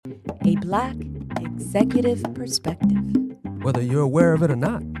A Black Executive Perspective. Whether you're aware of it or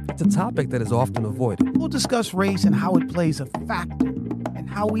not, it's a topic that is often avoided. We'll discuss race and how it plays a factor and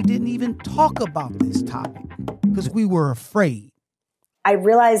how we didn't even talk about this topic because we were afraid. I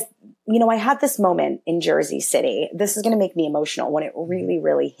realized, I had this moment in Jersey City. This is going to make me emotional when it really,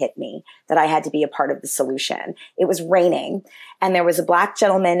 really hit me that I had to be a part of the solution. It was raining and there was a Black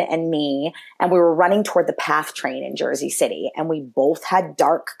gentleman and me, and we were running toward the PATH train in Jersey City. And we both had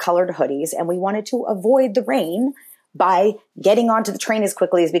dark colored hoodies and we wanted to avoid the rain by getting onto the train as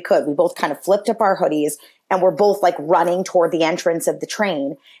quickly as we could. We both kind of flipped up our hoodies and we're both like running toward the entrance of the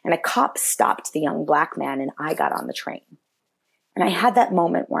train. And a cop stopped the young Black man and I got on the train. And I had that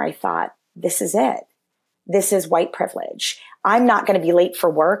moment where I thought, this is it. This is white privilege. I'm not going to be late for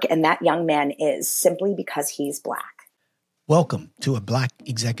work, and that young man is, simply because he's Black. Welcome to a Black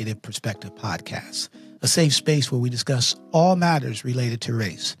Executive Perspective podcast, a safe space where we discuss all matters related to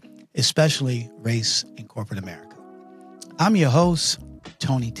race, especially race in corporate America. I'm your host,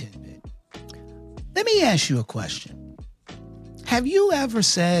 Tony Tidbit. Let me ask you a question. Have you ever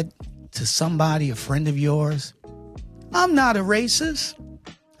said to somebody, a friend of yours, I'm not a racist.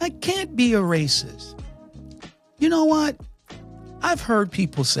 I can't be a racist. You know what? I've heard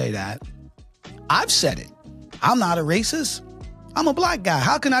people say that. I've said it. I'm not a racist. I'm a Black guy.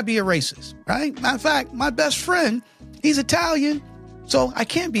 How can I be a racist? Right? Matter of fact, my best friend, he's Italian, so I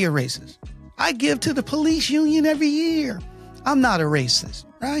can't be a racist. I give to the police union every year. I'm not a racist,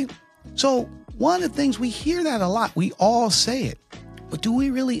 right? So one of the things, we hear that a lot. We all say it. But do we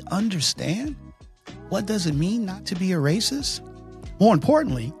really understand? What does it mean not to be a racist? More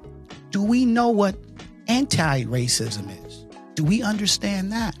importantly, do we know what anti-racism is? Do we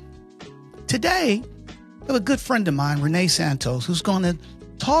understand that? Today, I have a good friend of mine, Renee Santos, who's going to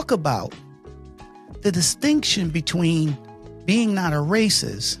talk about the distinction between being not a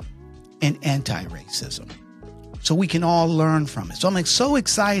racist and anti-racism, so we can all learn from it. So I'm so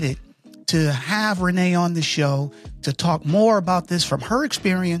excited to have Renee on the show to talk more about this from her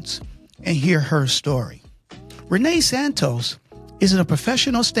experience and hear her story. Renee Santos is a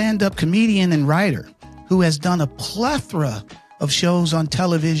professional stand-up comedian and writer who has done a plethora of shows on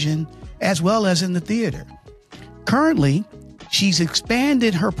television as well as in the theater. Currently, she's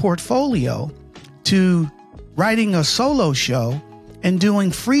expanded her portfolio to writing a solo show and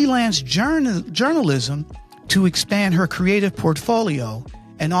doing freelance journalism to expand her creative portfolio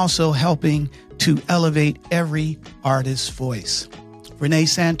and also helping to elevate every artist's voice. Renee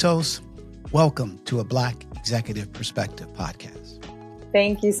Santos, welcome to a Black Executive Perspective podcast.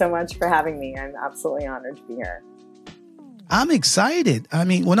 Thank you so much for having me. I'm absolutely honored to be here. I'm excited. I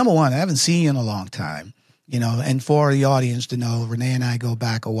mean, well, number one, I haven't seen you in a long time, and for the audience to know, Renee and I go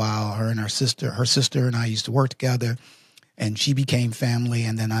back a while. Her sister and I used to work together, and she became family.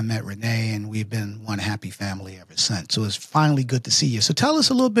 And then I met Renee, and we've been one happy family ever since. So it's finally good to see you. So tell us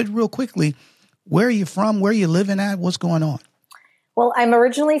a little bit real quickly, where are you from? Where are you living at? What's going on? Well, I'm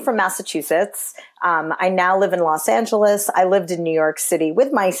originally from Massachusetts. I now live in Los Angeles. I lived in New York City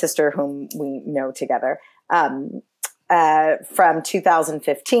with my sister, whom we know together, from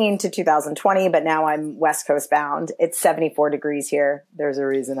 2015 to 2020, but now I'm West Coast bound. It's 74 degrees here. There's a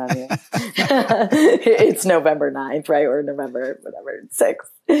reason I'm here. It's November 9th, right? Or November, whatever,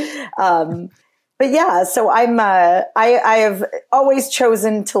 6th. But yeah, so I have always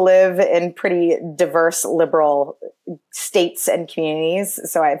chosen to live in pretty diverse liberal states and communities.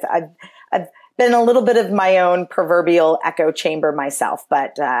 So I've been a little bit of my own proverbial echo chamber myself,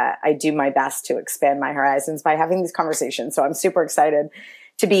 but I do my best to expand my horizons by having these conversations. So I'm super excited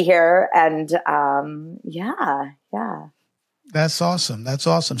to be here. And yeah. That's awesome. That's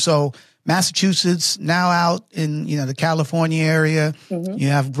awesome. So Massachusetts now out in, the California area. Mm-hmm. You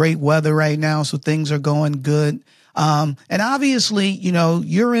have great weather right now, so things are going good. And obviously,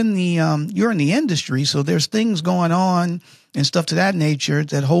 you're in the industry, so there's things going on and stuff to that nature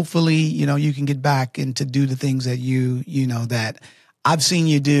that hopefully, you can get back and to do the things that that I've seen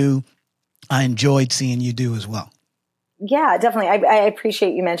you do. I enjoyed seeing you do as well. Yeah, definitely. I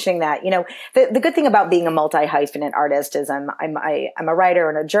appreciate you mentioning that. The good thing about being a multi-hyphenate artist is I'm a writer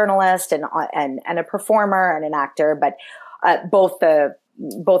and a journalist and a performer and an actor, but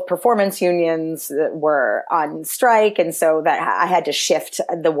both performance unions were on strike. And so that I had to shift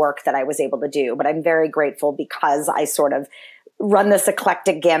the work that I was able to do. But I'm very grateful because I sort of run this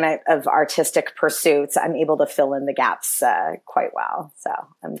eclectic gamut of artistic pursuits. I'm able to fill in the gaps quite well. So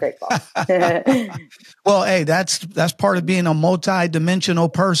I'm grateful. Well, hey, that's part of being a multi-dimensional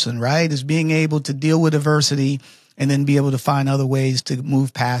person, right? Is being able to deal with adversity and then be able to find other ways to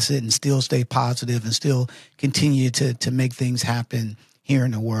move past it and still stay positive and still continue to make things happen here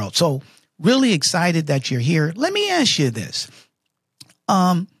in the world. So really excited that you're here. Let me ask you this.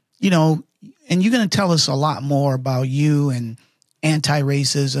 You know, and you're going to tell us a lot more about you and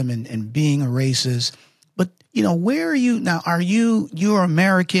anti-racism and being a racist. But, you know, where are you now? You're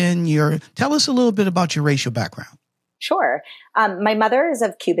American. Tell us a little bit about your racial background. Sure. My mother is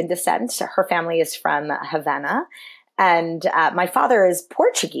of Cuban descent. Her family is from Havana. And my father is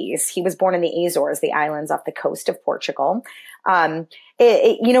Portuguese. He was born in the Azores, the islands off the coast of Portugal.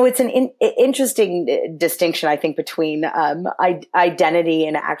 It's an interesting distinction, I think, between identity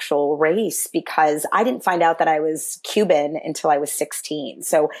and actual race, because I didn't find out that I was Cuban until I was 16.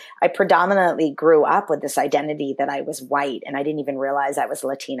 So I predominantly grew up with this identity that I was white, and I didn't even realize I was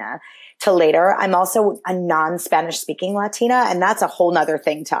Latina till later. I'm also a non-Spanish speaking Latina, and that's a whole nother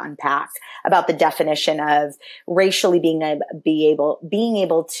thing to unpack about the definition of racially being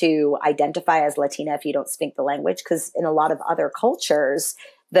able to identify as Latina if you don't speak the language. Because in a lot of other cultures,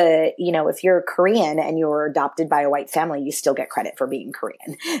 if you're Korean and you're adopted by a white family, you still get credit for being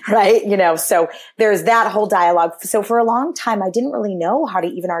Korean, right? So there's that whole dialogue. So for a long time, I didn't really know how to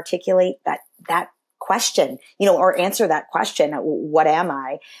even articulate that question, or answer that question. What am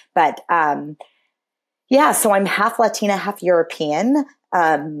I? But, so I'm half Latina, half European.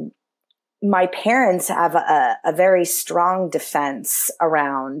 My parents have a very strong defense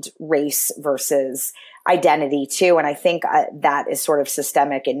around race versus identity too. And I think that is sort of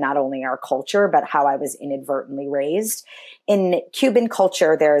systemic in not only our culture, but how I was inadvertently raised. In Cuban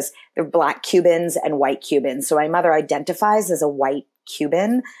culture, there are Black Cubans and white Cubans. So my mother identifies as a white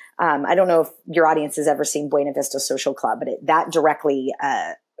Cuban. I don't know if your audience has ever seen Buena Vista Social Club, but that directly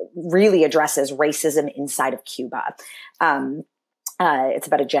really addresses racism inside of Cuba. It's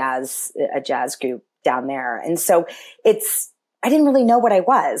about a jazz group down there. And so I didn't really know what I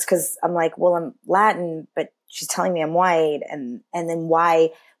was, because I'm like, well, I'm Latin, but she's telling me I'm white. And then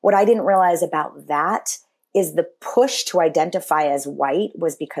what I didn't realize about that is the push to identify as white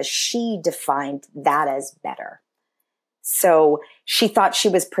was because she defined that as better. So she thought she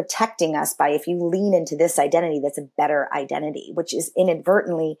was protecting us by, if you lean into this identity, that's a better identity, which is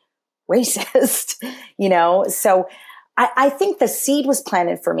inadvertently racist, So I think the seed was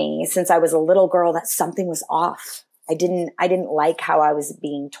planted for me since I was a little girl that something was off. I didn't like how I was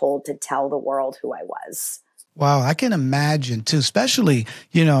being told to tell the world who I was. Wow, I can imagine too, especially,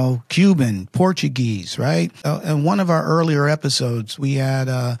 Cuban, Portuguese, right? In one of our earlier episodes, we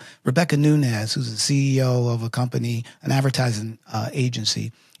had Rebecca Nunez, who's the CEO of a company, an advertising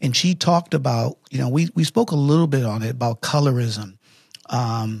agency. And she talked about, we spoke a little bit on it about colorism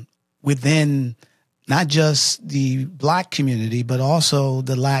within not just the Black community, but also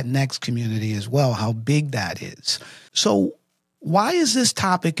the Latinx community as well, how big that is. So why is this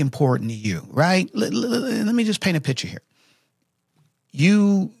topic important to you, right? Let me just paint a picture here.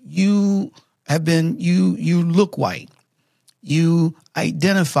 You look white. You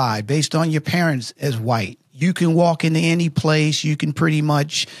identify based on your parents as white. You can walk into any place. You can pretty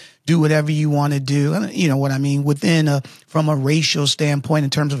much do whatever you want to do. You know what I mean? From a racial standpoint, in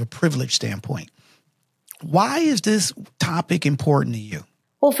terms of a privilege standpoint. Why is this topic important to you?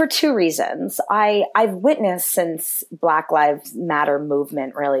 Well, for two reasons. I've witnessed since Black Lives Matter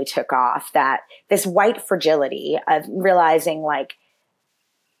movement really took off that this white fragility of realizing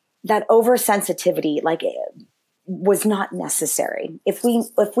that oversensitivity was not necessary. If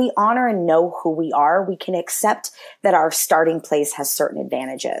we honor and know who we are, we can accept that our starting place has certain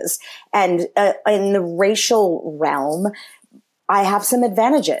advantages. And in the racial realm, I have some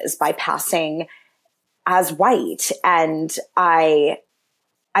advantages by passing as white. And I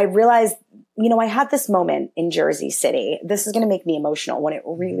realized, I had this moment in Jersey City. This is going to make me emotional when it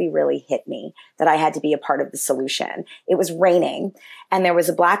really, really hit me that I had to be a part of the solution. It was raining and there was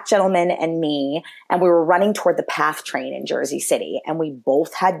a Black gentleman and me, and we were running toward the PATH train in Jersey City. And we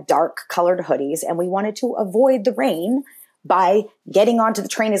both had dark colored hoodies and we wanted to avoid the rain by getting onto the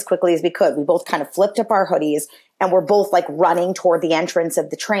train as quickly as we could. We both kind of flipped up our hoodies and we're both running toward the entrance of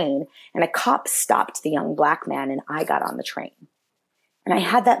the train. And a cop stopped the young Black man and I got on the train. And I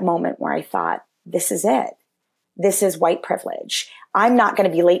had that moment where I thought, this is it. This is white privilege. I'm not going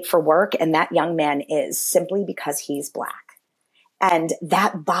to be late for work. And that young man is, simply because he's Black. And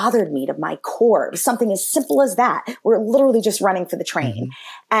that bothered me to my core. It was something as simple as that. We're literally just running for the train.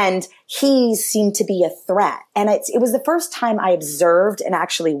 Mm-hmm. And he seemed to be a threat. And it was the first time I observed and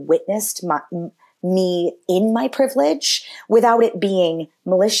actually witnessed me in my privilege without it being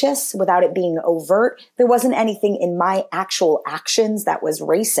malicious, without it being overt. There wasn't anything in my actual actions that was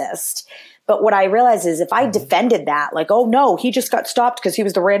racist. But what I realized is if I defended that, oh no, he just got stopped because he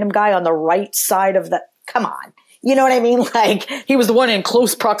was the random guy on the right side of come on. You know what I mean? Like, he was the one in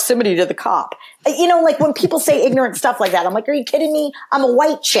close proximity to the cop. You know, like when people say ignorant stuff like that, I'm like, are you kidding me? I'm a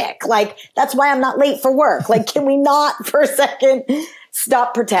white chick. Like, that's why I'm not late for work. Like, can we not for a second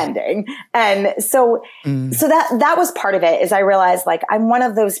stop pretending? And so that was part of it, is I realized, like, I'm one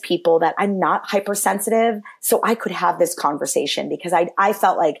of those people that I'm not hypersensitive. So I could have this conversation because I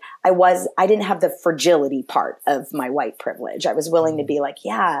felt like I didn't have the fragility part of my white privilege. I was willing to be like,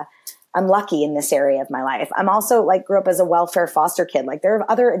 yeah, I'm lucky in this area of my life. I'm also like, grew up as a welfare foster kid. Like, there are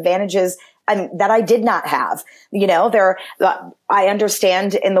other advantages that I did not have. You know, I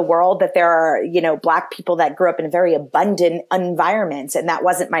understand in the world that there are, you know, Black people that grew up in very abundant environments, and that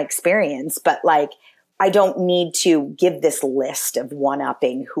wasn't my experience. But like, I don't need to give this list of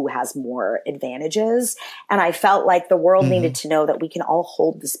one-upping who has more advantages. And I felt like the world needed to know that we can all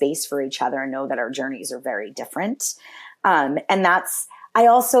hold the space for each other and know that our journeys are very different. And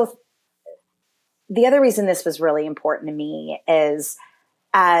the other reason this was really important to me is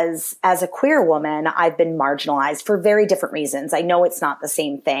as a queer woman, I've been marginalized for very different reasons. I know it's not the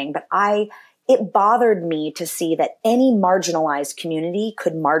same thing, but it bothered me to see that any marginalized community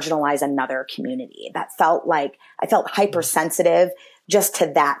could marginalize another community. That felt like I felt hypersensitive just to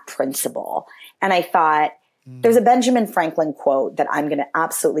that principle. And I thought, there's a Benjamin Franklin quote that I'm going to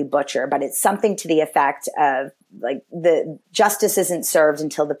absolutely butcher, but it's something to the effect of, like, the justice isn't served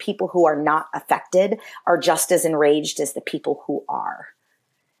until the people who are not affected are just as enraged as the people who are.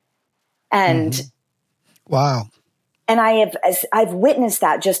 And wow. And I've witnessed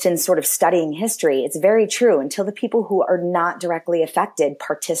that just in sort of studying history. It's very true. Until the people who are not directly affected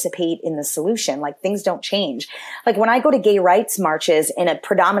participate in the solution, like, things don't change. Like, when I go to gay rights marches in a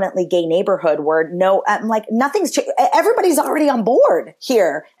predominantly gay neighborhood where I'm like, nothing's changed. Everybody's already on board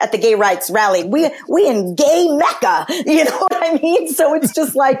here at the gay rights rally. We in gay Mecca, you know what I mean? So it's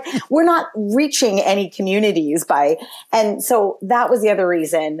just like, we're not reaching any communities and so that was the other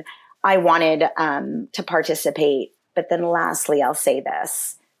reason I wanted to participate. But then lastly, I'll say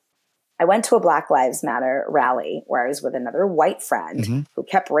this. I went to a Black Lives Matter rally where I was with another white friend who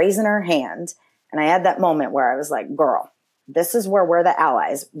kept raising her hand. And I had that moment where I was like, girl, this is where we're the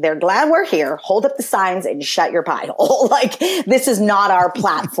allies. They're glad we're here. Hold up the signs and shut your pie hole. Like, this is not our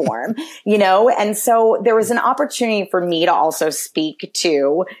platform, you know? And so there was an opportunity for me to also speak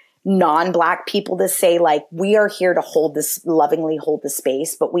to non-Black people to say, like, we are here to lovingly hold the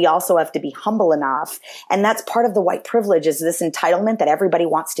space, but we also have to be humble enough. And that's part of the white privilege, is this entitlement that everybody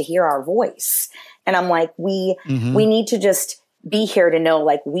wants to hear our voice. And I'm like, we need to just be here to know,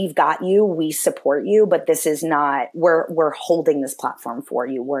 like, we've got you, we support you, but this is not, we're holding this platform for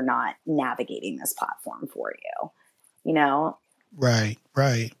you. We're not navigating this platform for you, you know? Right.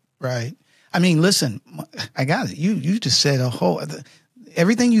 I mean, listen, I got it. You just said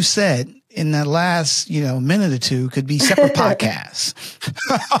everything you said in that last, minute or two could be separate podcasts.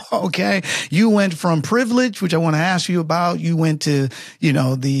 Okay. You went from privilege, which I want to ask you about. You went to,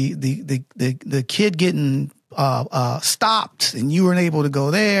 the kid getting stopped, and you weren't able to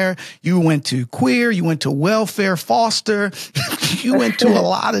go there. You went to queer, you went to welfare foster, you went to a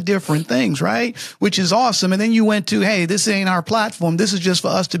lot of different things, right? Which is awesome. And then you went to, hey, this ain't our platform. This is just for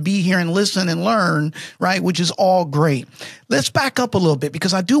us to be here and listen and learn, right? Which is all great. Let's back up a little bit,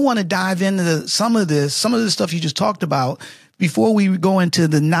 because I do want to dive into some of this stuff you just talked about before we go into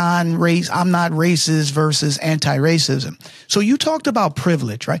the I'm not racist versus anti-racism. So you talked about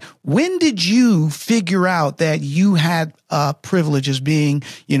privilege, right? When did you figure out that you had privilege as being,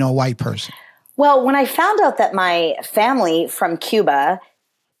 a white person? Well, when I found out that my family from Cuba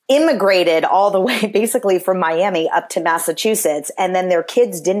immigrated all the way basically from Miami up to Massachusetts, and then their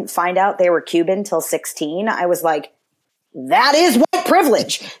kids didn't find out they were Cuban till 16, I was like, that is white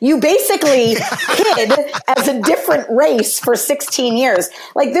privilege. You basically hid as a different race for 16 years.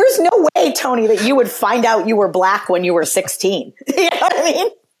 Like, there's no way, Tony, that you would find out you were Black when you were 16. You know what I mean?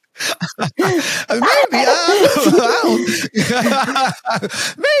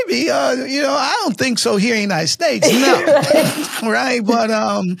 I don't think so here in the United States. No. Right. But,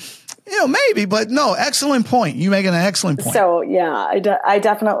 maybe, but no, excellent point. You're making an excellent point. So yeah, I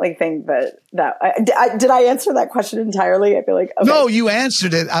definitely think that did I answer that question entirely? I feel like, okay. No, you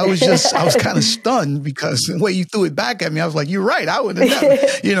answered it. I was kind of stunned, because the way you threw it back at me, I was like, you're right. I would have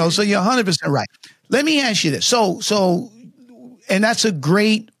never, so you're 100% right. Let me ask you this. So, and that's a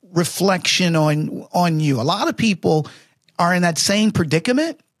great reflection on you. A lot of people are in that same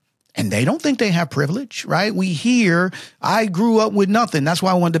predicament. and they don't think they have privilege, right? We hear, I grew up with nothing. That's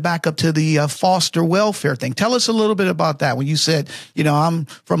why I wanted to back up to the foster welfare thing. Tell us a little bit about that when you said, I'm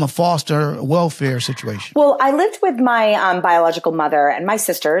from a foster welfare situation. Well, I lived with my biological mother and my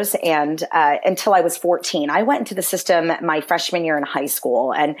sisters and until I was 14. I went into the system my freshman year in high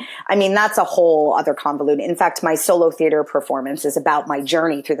school. And I mean, that's a whole other convoluted. In fact, my solo theater performance is about my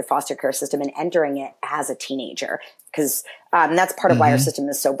journey through the foster care system and entering it as a teenager. Because that's part of why our system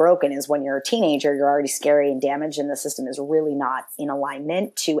is so broken is when you're a teenager, you're already scary and damaged, and the system is really not in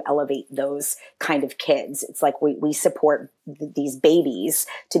alignment to elevate those kind of kids. It's like we support these babies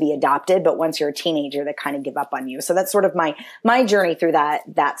to be adopted, but once you're a teenager, they kind of give up on you. So that's sort of my journey through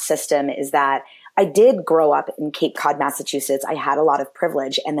that system is that I did grow up in Cape Cod, Massachusetts. I had a lot of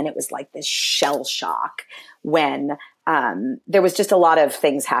privilege, and then it was like this shell shock when there was just a lot of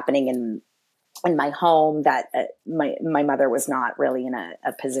things happening in my home that my mother was not really in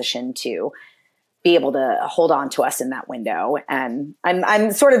a position to be able to hold on to us in that window. And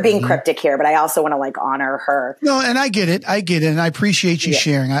I'm sort of being cryptic here, but I also want to honor her. No, and I get it. And I appreciate you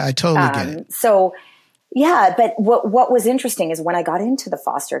sharing. I totally get it. So yeah, but what was interesting is when I got into the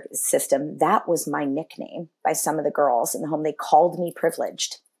foster system, that was my nickname by some of the girls in the home. They called me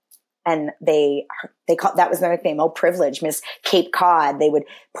privileged. And they called, that was their nickname. Oh, privilege, Miss Cape Cod. They would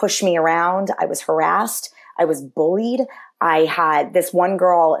push me around. I was harassed. I was bullied. I had this one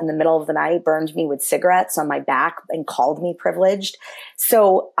girl in the middle of the night burned me with cigarettes on my back and called me privileged.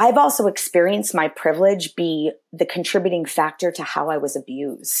 So I've also experienced my privilege be the contributing factor to how I was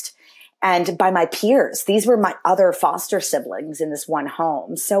abused. And by my peers, these were my other foster siblings in this one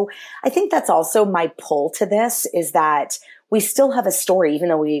home. So I think that's also my pull to this is that we still have a story, even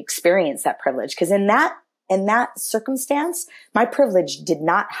though we experience that privilege. Because in that circumstance, my privilege did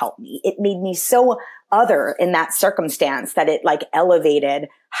not help me. It made me so other in that circumstance that it elevated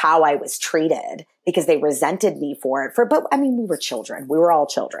how I was treated because they resented me for it. But I mean, we were children. We were all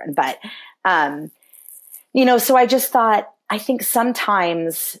children. But, so I just thought, I think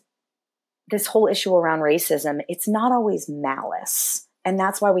sometimes this whole issue around racism, it's not always malice. And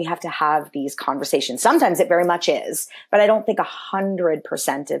that's why we have to have these conversations. Sometimes it very much is, but I don't think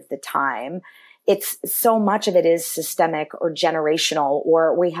 100% of the time. It's so much of it is systemic or generational,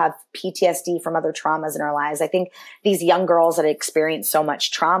 or we have PTSD from other traumas in our lives. I think these young girls that experienced so much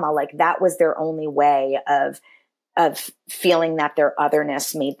trauma, that was their only way of feeling that their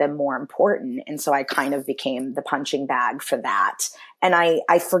otherness made them more important. And so I kind of became the punching bag for that. And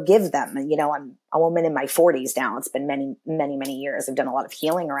I forgive them. I'm a woman in my 40s now. It's been many, many, many years. I've done a lot of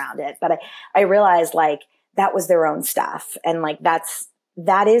healing around it, but I realized that was their own stuff. And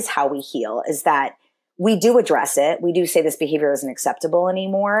that is how we heal, is that we do address it. We do say this behavior isn't acceptable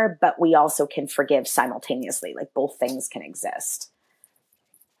anymore, but we also can forgive simultaneously. Both things can exist.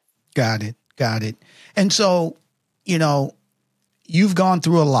 Got it. And so, you've gone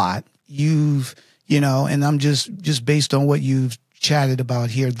through a lot. And I'm just based on what you've chatted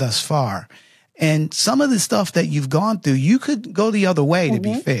about here thus far. And some of the stuff that you've gone through, you could go the other way, to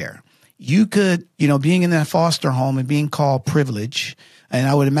be fair. You could, being in that foster home and being called privilege. And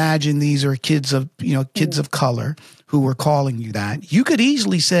I would imagine these are kids of color who were calling you that. You could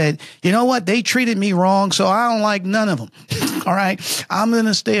easily said, you know what? They treated me wrong, so I don't like none of them. All right. I'm going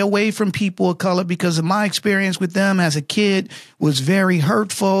to stay away from people of color because of my experience with them as a kid was very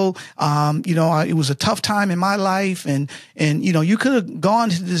hurtful. It was a tough time in my life. And you could have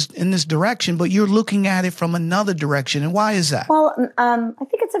gone in this direction, but you're looking at it from another direction. And why is that? Well, I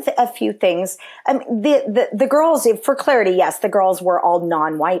think it's a few things. The girls, for clarity, yes, the girls were all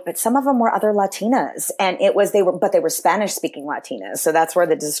non-white, but some of them were other Latinas, and they were Spanish speaking Latinas. So that's where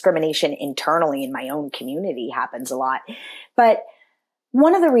the discrimination internally in my own community happens a lot. But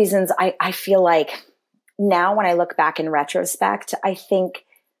one of the reasons I feel like now when I look back in retrospect, I think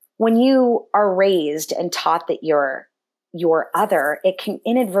when you are raised and taught that you're other, it can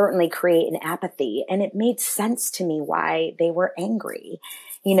inadvertently create an apathy. And it made sense to me why they were angry.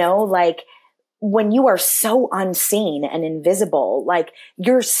 When you are so unseen and invisible,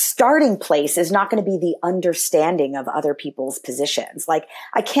 your starting place is not going to be the understanding of other people's positions.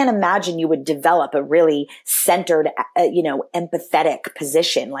 I can't imagine you would develop a really centered, empathetic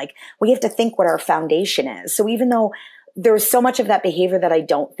position. We have to think what our foundation is. So even though there's so much of that behavior that I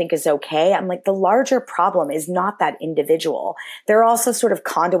don't think is okay, I'm the larger problem is not that individual. They're also sort of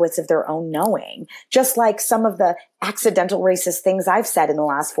conduits of their own knowing, just like some of the accidental racist things I've said in the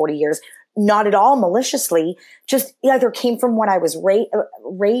last 40 years. Not at all maliciously, just either came from what I was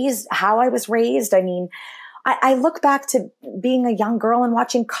raised, how I was raised. I mean, I look back to being a young girl and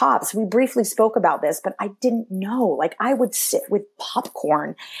watching Cops. We briefly spoke about this, but I didn't know. Like, I would sit with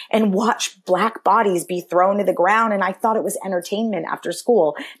popcorn and watch black bodies be thrown to the ground. And I thought it was entertainment after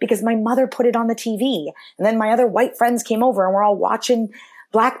school because my mother put it on the TV. And then my other white friends came over and we're all watching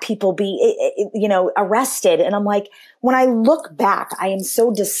black people be, arrested. And I'm like, when I look back, I am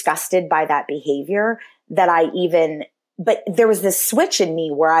so disgusted by that behavior that but there was this switch in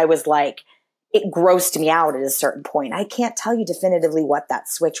me where I was like, it grossed me out at a certain point. I can't tell you definitively what that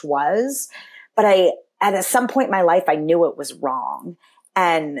switch was, but at some point in my life, I knew it was wrong.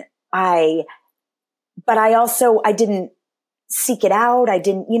 And I didn't seek it out. I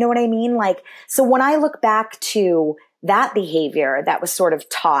didn't, you know what I mean? Like, so when I look back to that behavior that was sort of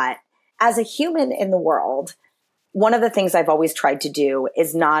taught as a human in the world, one of the things I've always tried to do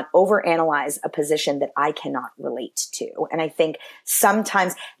is not overanalyze a position that I cannot relate to. And I think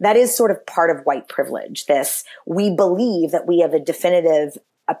sometimes that is sort of part of white privilege. We believe that we have a definitive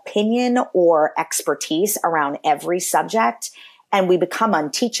opinion or expertise around every subject, and we become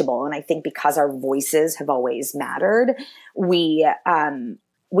unteachable. And I think because our voices have always mattered, we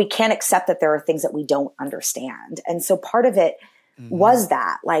can't accept that there are things that we don't understand. And so part of it was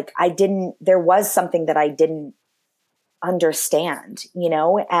that, like, there was something that I didn't understand,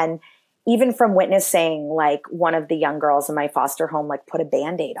 and even from witnessing, like, one of the young girls in my foster home, like, put a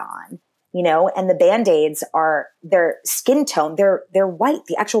Band-Aid on, and the Band-Aids are their skin tone. They're white.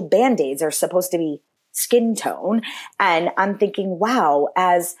 The actual Band-Aids are supposed to be skin tone. And I'm thinking, wow,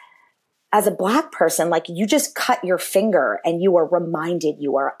 as a black person, like, you just cut your finger and you are reminded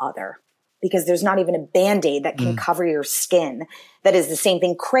you are other, because there's not even a Band-Aid that can cover your skin. That is the same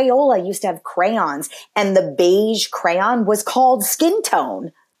thing. Crayola used to have crayons, and the beige crayon was called skin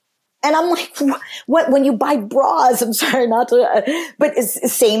tone. And I'm like, what? When you buy bras, I'm sorry not to, but it's the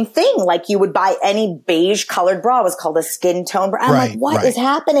same thing. Like, you would buy any beige colored bra was called a skin tone bra. I'm like, what is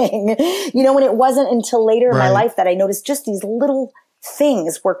happening? And it wasn't until later in my life that I noticed just these little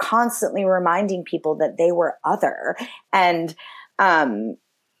things were constantly reminding people that they were other. And,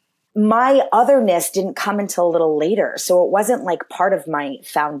 my otherness didn't come until a little later. So it wasn't like part of my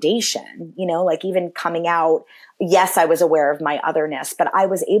foundation, like, even coming out. Yes, I was aware of my otherness, but I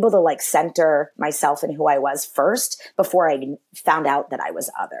was able to, like, center myself in who I was first before I found out that I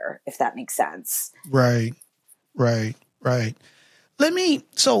was other, if that makes sense. Right.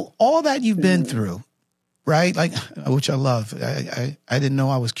 So all that you've been through, right? Like, which I love. I didn't know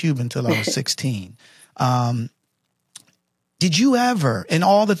I was Cuban until I was 16. Did you ever, in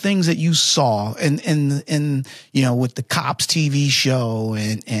all the things that you saw in with the Cops TV show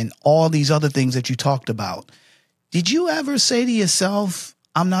and all these other things that you talked about, did you ever say to yourself,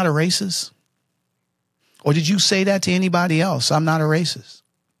 I'm not a racist? Or did you say that to anybody else? I'm not a racist.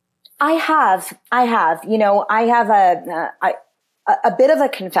 I have. I have a bit of a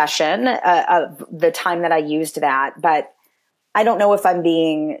confession of the time that I used that, but I don't know if I'm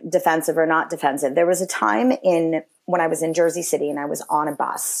being defensive or not defensive. There was a time when I was in Jersey City and I was on a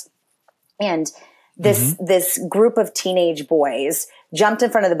bus, and this group of teenage boys jumped in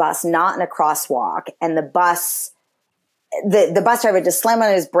front of the bus, not in a crosswalk, and the bus driver just slammed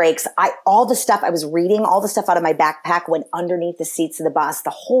on his brakes. All the stuff I was reading, all the stuff out of my backpack went underneath the seats of the bus. The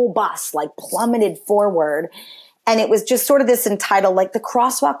whole bus, like, plummeted forward. And it was just sort of this entitled, like, the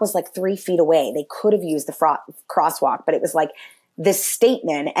crosswalk was like 3 feet away. They could have used the crosswalk, but it was like this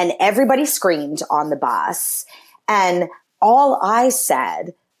statement, and everybody screamed on the bus. And all I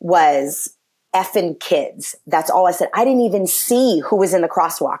said was effing kids. That's all I said. I didn't even see who was in the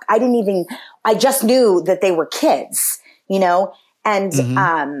crosswalk. I just knew that they were kids, and,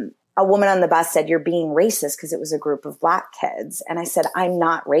 a woman on the bus said, you're being racist, because it was a group of black kids. And I said, I'm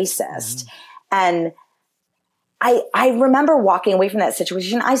not racist. And I remember walking away from that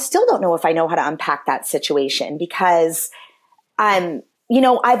situation. I still don't know if I know how to unpack that situation, because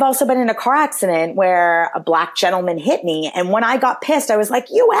I've also been in a car accident where a black gentleman hit me. And when I got pissed, I was like,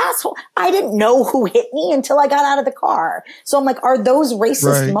 you asshole. I didn't know who hit me until I got out of the car. So I'm like, are those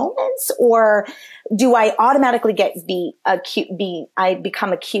racist moments, or do I automatically I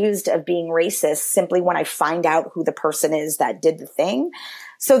become accused of being racist simply when I find out who the person is that did the thing?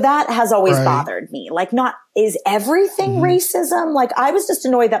 So that has always bothered me. Like, is everything racism? Like, I was just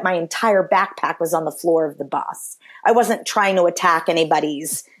annoyed that my entire backpack was on the floor of the bus. I wasn't trying to attack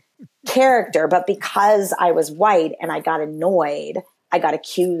anybody's character, but because I was white and I got annoyed, I got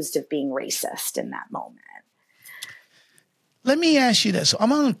accused of being racist in that moment. Let me ask you this. So I'm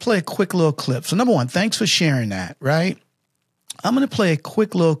going to play a quick little clip. So number one, thanks for sharing that, right? I'm going to play a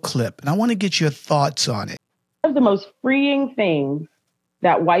quick little clip, and I want to get your thoughts on it. One of the most freeing things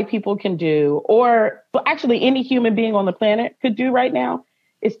that white people can do, or actually any human being on the planet could do right now,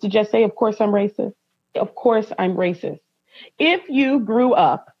 is to just say, of course I'm racist. Of course I'm racist. If you grew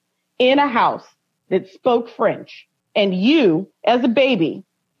up in a house that spoke French and you, as a baby,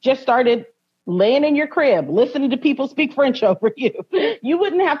 just started laying in your crib, listening to people speak French over you, you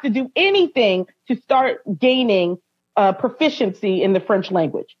wouldn't have to do anything to start gaining proficiency in the French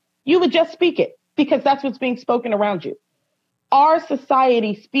language. You would just speak it because that's what's being spoken around you. Our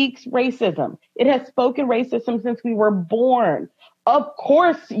society speaks racism. It has spoken racism since we were born. Of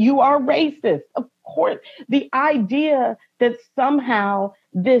course you are racist. Of course. The idea that somehow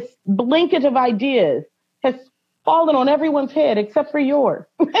this blanket of ideas has fallen on everyone's head except for yours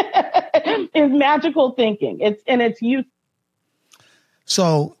is magical thinking. It's youth.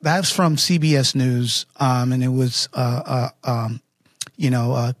 So that's from CBS News, and it was a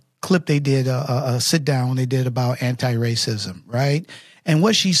clip they did, a sit down they did about anti-racism, right? And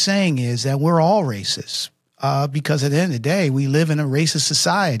what she's saying is that we're all racist because at the end of the day, we live in a racist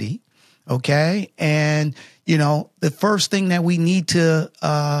society, okay? And the first thing that we need to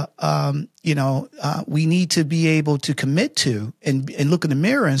we need to be able to commit to and look in the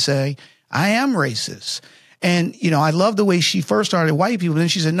mirror and say, I am racist. And, I love the way she first started white people. Then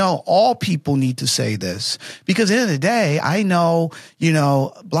she said, no, all people need to say this because at the end of the day, I know,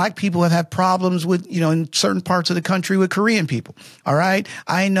 black people have had problems with, in certain parts of the country with Korean people. All right.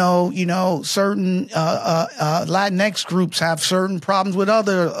 I know, certain Latinx groups have certain problems with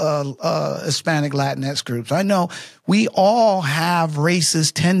other Hispanic Latinx groups. I know we all have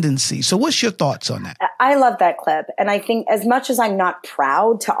racist tendencies. So what's your thoughts on that? I love that clip. And I think as much as I'm not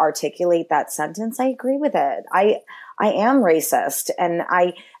proud to articulate that sentence, I agree with it. I am racist and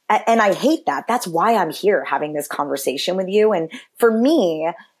I hate that. That's why I'm here having this conversation with you. And for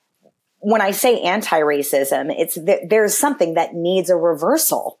me, when I say anti-racism, it's there's something that needs a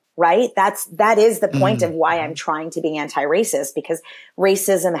reversal, right? That is the point of why I'm trying to be anti-racist, because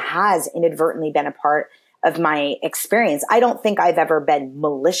racism has inadvertently been a part of my experience. I don't think I've ever been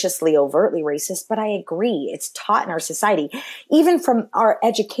maliciously, overtly racist, but I agree. It's taught in our society, even from our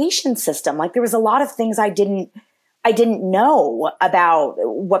education system. Like there was a lot of things I didn't know about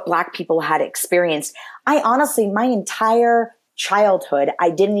what Black people had experienced. I honestly, my entire childhood, I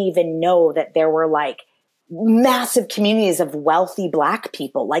didn't even know that there were like massive communities of wealthy Black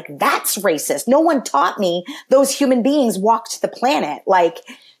people. Like that's racist. No one taught me those human beings walked the planet. Like,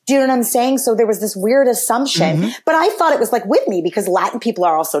 do you know what I'm saying? So there was this weird assumption, but I thought it was like with me because Latin people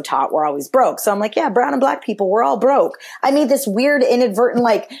are also taught we're always broke. So I'm like, yeah, brown and Black people, we're all broke. I made this weird inadvertent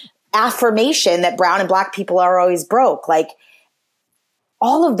like affirmation that brown and Black people are always broke. Like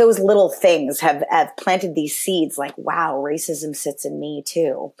all of those little things have planted these seeds like, wow, racism sits in me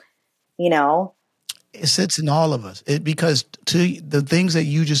too, It sits in all of us because to the things that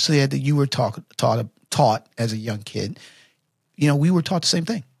you just said that you were taught as a young kid, we were taught the same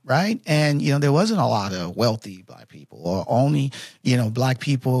thing. Right. And, there wasn't a lot of wealthy Black people, or only, Black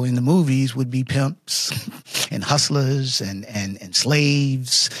people in the movies would be pimps and hustlers and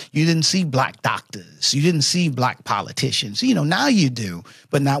slaves. You didn't see Black doctors. You didn't see Black politicians. Now you do,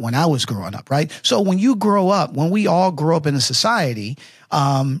 but not when I was growing up. Right. So when you grow up, when we all grow up in a society,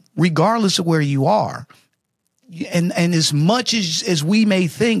 regardless of where you are, and as much as we may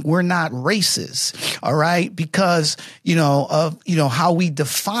think we're not racist, all right, because, of how we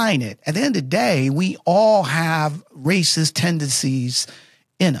define it. At the end of the day, we all have racist tendencies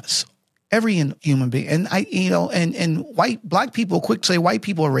in us. Every human being. And and Black people quick say white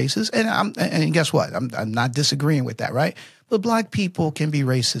people are racist. And guess what? I'm not disagreeing with that, right? But Black people can be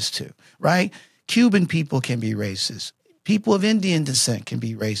racist too, right? Cuban people can be racist. People of Indian descent can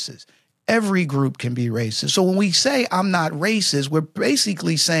be racist. Every group can be racist. So when we say I'm not racist, we're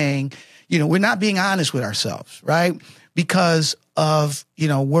basically saying, we're not being honest with ourselves, right? Because of,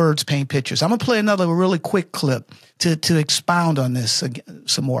 words paint pictures. I'm going to play another really quick clip to expound on this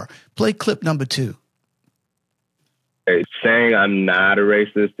some more. Play clip number 2. Saying I'm not a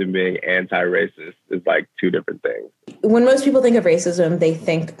racist and being anti-racist is like two different things. When most people think of racism, they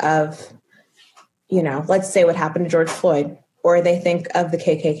think of, let's say what happened to George Floyd, or they think of the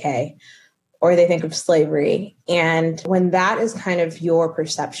KKK, or they think of slavery. And when that is kind of your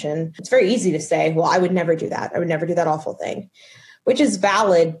perception, it's very easy to say, well, I would never do that. I would never do that awful thing, which is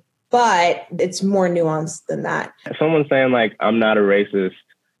valid, but it's more nuanced than that. Someone saying like, I'm not a racist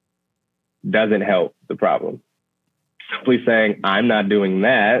doesn't help the problem. Simply saying I'm not doing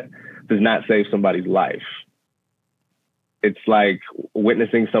that does not save somebody's life. It's like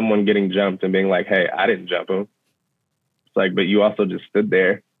witnessing someone getting jumped and being like, hey, I didn't jump him. It's like, but you also just stood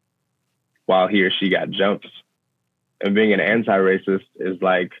there while he or she got jumped. And being an anti-racist is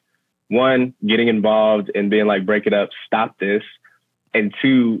like, one, getting involved and being like, break it up, stop this. And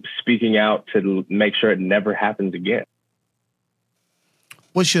two, speaking out to make sure it never happens again.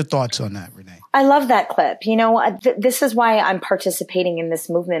 What's your thoughts on that, Renee? I love that clip. You know, this is why I'm participating in this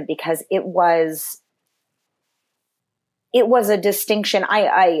movement, because it was a distinction.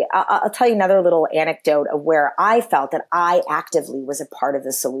 I'll tell you another little anecdote of where I felt that I actively was a part of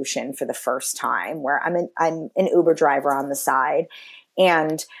the solution for the first time, where I'm an Uber driver on the side.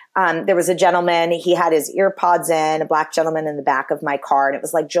 And there was a gentleman, he had his ear pods in, a black gentleman in the back of my car. And it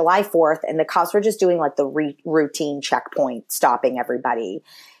was like July 4th. And the cops were just doing like the routine checkpoint, stopping everybody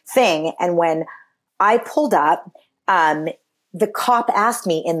thing. And when I pulled up, the cop asked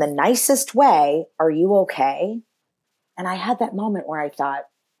me in the nicest way, "Are you okay?" And I had that moment where I thought,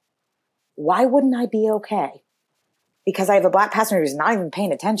 why wouldn't I be okay? Because I have a black passenger who's not even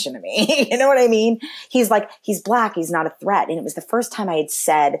paying attention to me. You know what I mean? He's like, he's black. He's not a threat. And it was the first time I had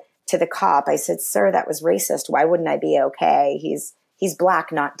said to the cop, I said, "Sir, that was racist. Why wouldn't I be okay? He's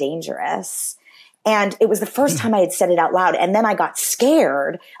black, not dangerous." And it was the first time I had said it out loud. And then I got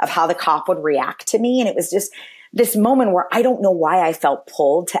scared of how the cop would react to me. And it was just this moment where I don't know why I felt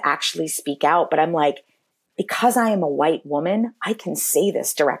pulled to actually speak out, but I'm like, because I am a white woman, I can say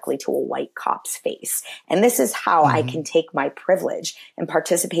this directly to a white cop's face. And this is how I can take my privilege and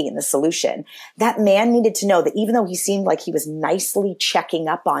participate in the solution. That man needed to know that even though he seemed like he was nicely checking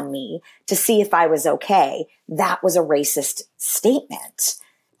up on me to see if I was okay, that was a racist statement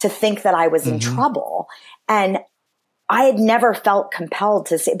to think that I was in trouble. And I had never felt compelled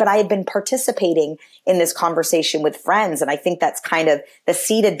to say, but I had been participating in this conversation with friends. And I think that's kind of the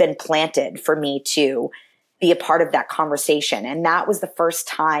seed had been planted for me to be a part of that conversation. And that was the first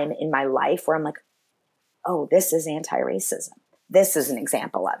time in my life where I'm like, oh, this is anti-racism. This is an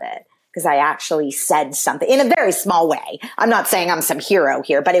example of it. Because I actually said something in a very small way. I'm not saying I'm some hero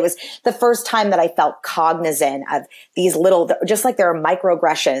here, but it was the first time that I felt cognizant of these little, just like there are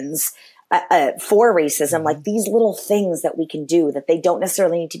microaggressions for racism, like these little things that we can do, that they don't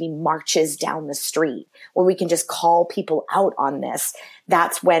necessarily need to be marches down the street, where we can just call people out on this.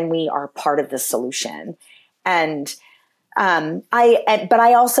 That's when we are part of the solution. And but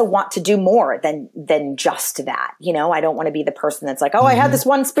I also want to do more than just that. You know, I don't want to be the person that's like, oh, I had this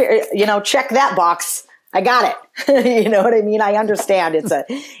one spirit, you know, check that box. I got it. You know what I mean? I understand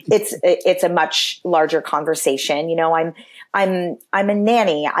it's a much larger conversation. You know, I'm a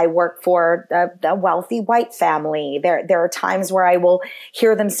nanny. I work for a wealthy white family. There are times where I will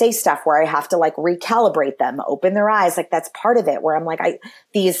hear them say stuff where I have to like recalibrate them, open their eyes. Like that's part of it, where I'm like,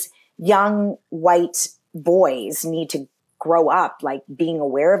 these young white boys need to grow up like being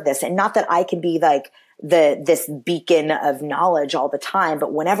aware of this. And not that I can be like this beacon of knowledge all the time,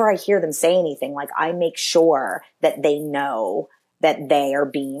 but whenever I hear them say anything, like I make sure that they know that they are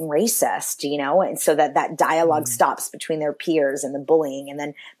being racist, you know, and so that dialogue stops between their peers and the bullying. And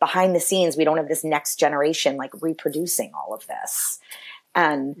then behind the scenes, we don't have this next generation like reproducing all of this.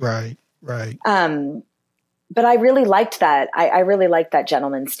 And right. But I really liked that. I really liked that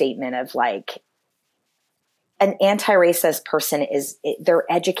gentleman's statement of like, an anti-racist person they're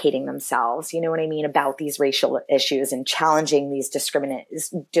educating themselves, you know what I mean, about these racial issues and challenging these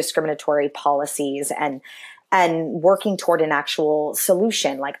discriminatory policies and working toward an actual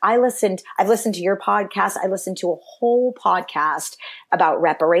solution. Like I've listened to your podcast. I listened to a whole podcast about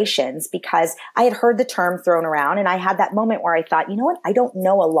reparations because I had heard the term thrown around, and I had that moment where I thought, you know what? I don't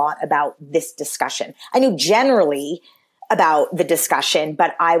know a lot about this discussion. I knew generally about the discussion,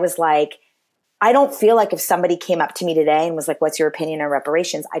 but I was like, I don't feel like if somebody came up to me today and was like, what's your opinion on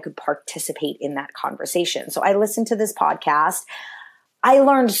reparations? I could participate in that conversation. So I listened to this podcast. I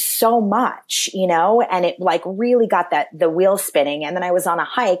learned so much, you know, and it like really got the wheel spinning. And then I was on a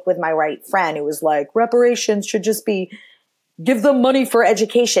hike with my white friend who was like, reparations should just be give them money for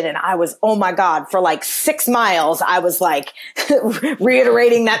education. And I was, oh my God, for like 6 miles, I was like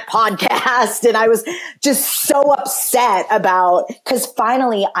reiterating that podcast. And I was just so upset because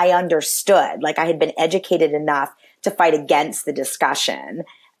finally I understood, like I had been educated enough to fight against the discussion.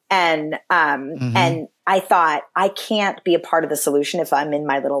 And, and I thought I can't be a part of the solution if I'm in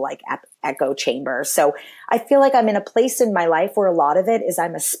my little like echo chamber. So I feel like I'm in a place in my life where a lot of it is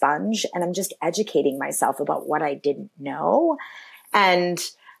I'm a sponge and I'm just educating myself about what I didn't know. And,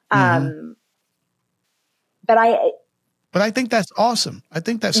 but I think that's awesome. I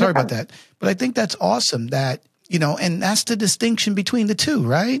think that's, sorry about that, but I think that's awesome that, you know, and that's the distinction between the two,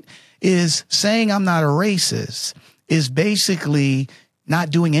 right? Is saying I'm not a racist is basically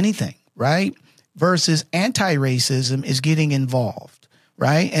not doing anything, right? Versus anti-racism is getting involved,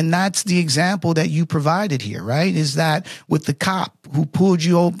 right? And that's the example that you provided here, right? Is that with the cop who pulled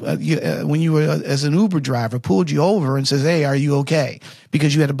you over when you were as an Uber driver, pulled you over and says, hey, are you okay?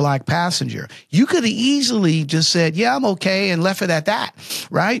 Because you had a black passenger. You could have easily just said, yeah, I'm okay, and left it at that,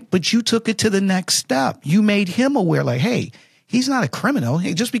 right? But you took it to the next step. You made him aware, like, hey, he's not a criminal.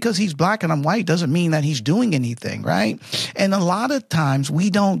 Hey, just because he's black and I'm white doesn't mean that he's doing anything, right? And a lot of times we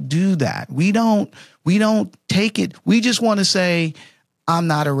don't do that. We don't take it. We just want to say, I'm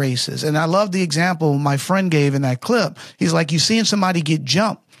not a racist. And I love the example my friend gave in that clip. He's like, you're seeing somebody get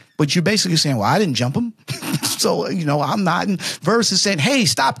jumped, but you're basically saying, well, I didn't jump him. So, I'm not. Versus saying, hey,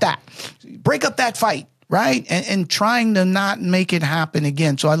 stop that. Break up that fight. Right. And trying to not make it happen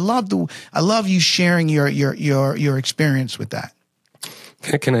again. So I love you sharing your experience with that.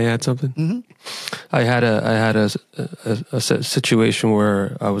 Can I add something? Mm-hmm. I had a situation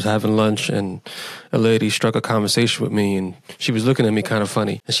where I was having lunch and a lady struck a conversation with me and she was looking at me kind of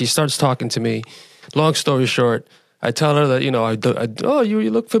funny and she starts talking to me. Long story short, I tell her that,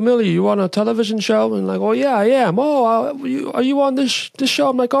 you look familiar. You on a television show? And like, oh yeah, I am. Oh, are you on this show?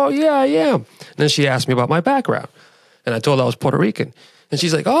 I'm like, oh yeah, I am. And then she asked me about my background and I told her I was Puerto Rican. And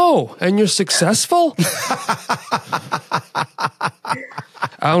she's like, oh, and you're successful?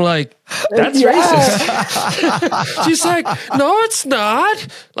 I'm like, that's racist. She's like, no, it's not.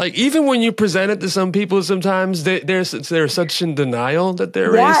 Like, even when you present it to some people, sometimes they're such in denial that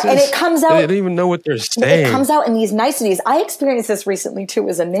they're racist. And it comes out. They don't even know what they're saying. It comes out in these niceties. I experienced this recently, too,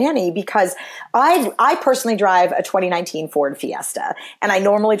 as a nanny, because I personally drive a 2019 Ford Fiesta, and I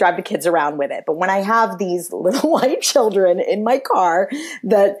normally drive the kids around with it. But when I have these little white children in my car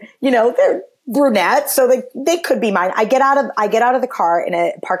that, they're brunette, so they could be mine. I get out of the car in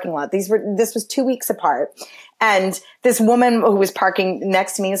a parking lot. This was 2 weeks apart. And this woman who was parking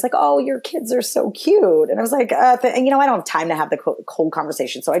next to me was like, oh, your kids are so cute. And I was like, I don't have time to have the cold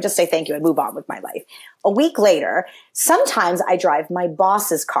conversation. So I just say thank you and move on with my life. A week later, sometimes I drive my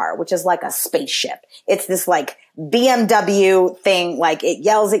boss's car, which is like a spaceship. It's this like BMW thing. Like it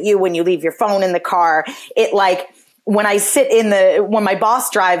yells at you when you leave your phone in the car. It like, when my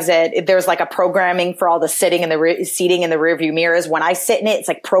boss drives it, there's like a programming for all the seating in the rearview mirrors. When I sit in it, it's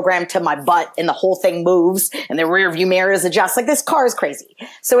like programmed to my butt and the whole thing moves and the rearview mirrors adjust. Like this car is crazy.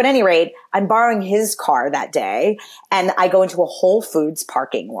 So at any rate, I'm borrowing his car that day and I go into a Whole Foods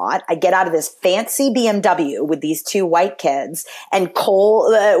parking lot. I get out of this fancy BMW with these two white kids and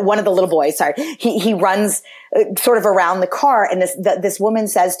Cole, one of the little boys, he runs sort of around the car. And this woman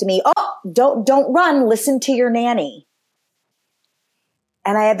says to me, oh, don't run. Listen to your nanny.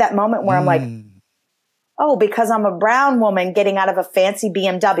 And I had that moment where I'm like, oh, because I'm a brown woman getting out of a fancy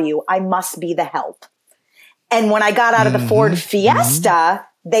BMW, I must be the help. And when I got out of the Ford Fiesta,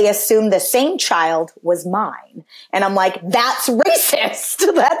 they assumed the same child was mine. And I'm like, that's racist.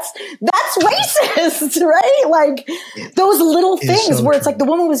 That's racist, right? Like those little things so where it's like the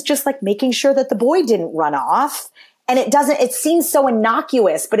woman was just like making sure that the boy didn't run off. And it seems so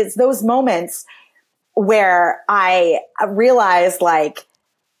innocuous, but it's those moments where I realized like,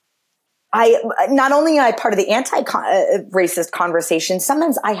 not only am I part of the anti-racist conversation,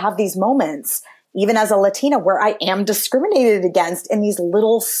 sometimes I have these moments, even as a Latina, where I am discriminated against in these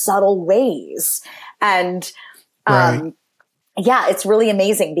little subtle ways. And, it's really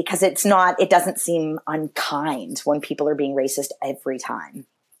amazing because it doesn't seem unkind when people are being racist every time.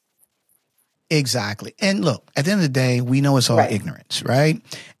 Exactly. And look, at the end of the day, we know it's all ignorance, right?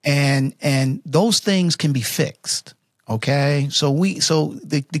 And those things can be fixed. Okay. So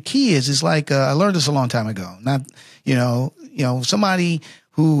the key is like, I learned this a long time ago, not, somebody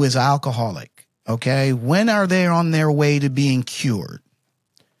who is alcoholic. Okay. When are they on their way to being cured?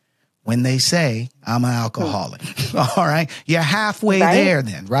 When they say, I'm an alcoholic. All right. You're halfway there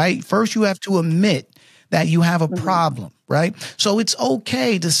then, right? First, you have to admit that you have a problem, right? So it's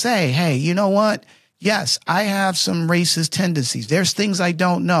okay to say, hey, you know what? Yes, I have some racist tendencies. There's things I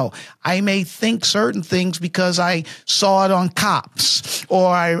don't know. I may think certain things because I saw it on Cops, or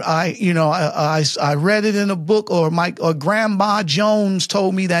I read it in a book, or Grandma Jones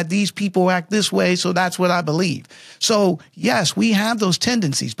told me that these people act this way, so that's what I believe. So yes, we have those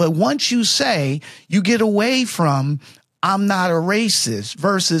tendencies, but once you say, you get away from I'm not a racist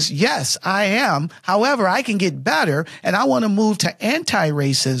versus yes, I am. However, I can get better, and I want to move to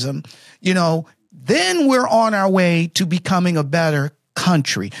anti-racism. Then we're on our way to becoming a better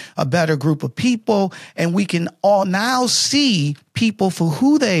country, a better group of people, and we can all now see people for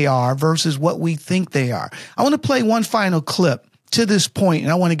who they are versus what we think they are. I want to play one final clip to this point,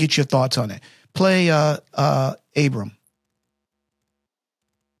 and I want to get your thoughts on it. Play Abram.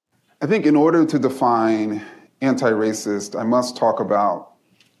 I think in order to define anti-racist, I must talk about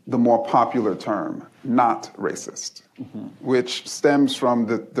the more popular term, not racist, which stems from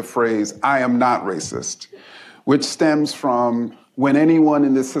the phrase, I am not racist, which stems from when anyone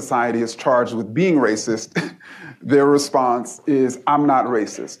in this society is charged with being racist, their response is, I'm not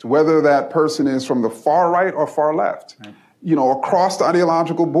racist, whether that person is from the far right or far left. Right. You know, across the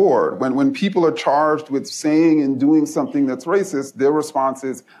ideological board, when people are charged with saying and doing something that's racist, their response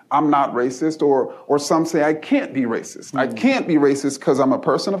is, I'm not racist, or some say, I can't be racist. I can't be racist because I'm a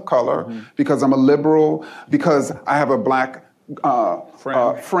person of color, because I'm a liberal, because I have a black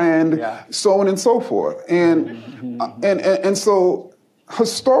friend, so on and so forth. And so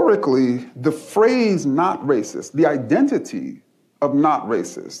historically, the phrase not racist, the identity of not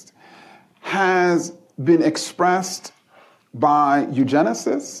racist, has been expressed by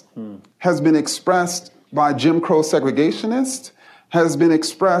eugenicists, has been expressed by Jim Crow segregationists, has been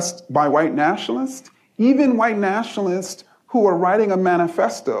expressed by white nationalists, even white nationalists who are writing a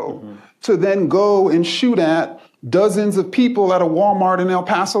manifesto to then go and shoot at dozens of people at a Walmart in El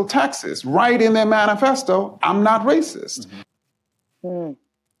Paso, Texas, write in their manifesto, I'm not racist.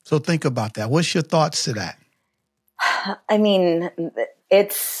 So think about that. What's your thoughts to that? I mean,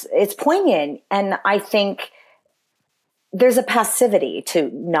 it's poignant. And I think there's a passivity to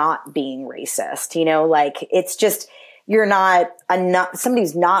not being racist, you know, like it's just, somebody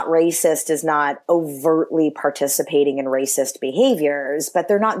who's not racist is not overtly participating in racist behaviors, but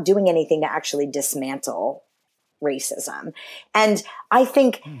they're not doing anything to actually dismantle racism. And I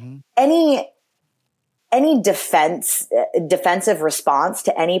think any defensive response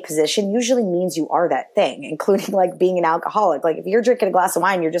to any position usually means you are that thing, including like being an alcoholic. Like if you're drinking a glass of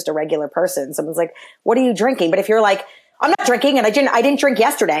wine, you're just a regular person. Someone's like, what are you drinking? But if you're like, I'm not drinking and I didn't drink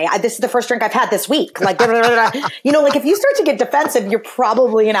yesterday. This is the first drink I've had this week. Like, blah, blah, blah, blah. You know, like if you start to get defensive, you're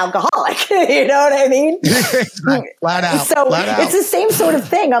probably an alcoholic. You know what I mean? Flat out. So it's the same sort of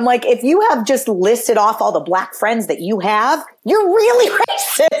thing. I'm like, if you have just listed off all the black friends that you have, you're really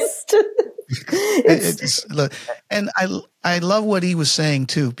racist. Look, and I love what he was saying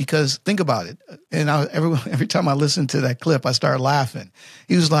too, because think about it. And every time I listen to that clip, I start laughing.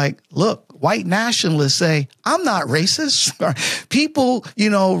 He was like, look, white nationalists say, I'm not racist. People, you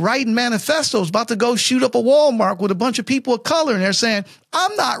know, writing manifestos about to go shoot up a Walmart with a bunch of people of color. And they're saying,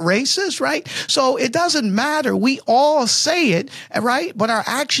 I'm not racist, right? So it doesn't matter. We all say it, right? But our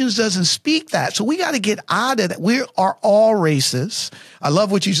actions doesn't speak that. So we got to get out of that. We are all racist. I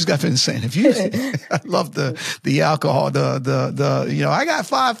love what you just got finished saying. I love the alcohol, you know, I got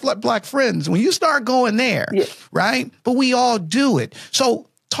 5 black friends. When you start going there, right? But we all do it. So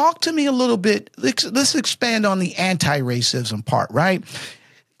talk to me a little bit. Let's expand on the anti-racism part, right?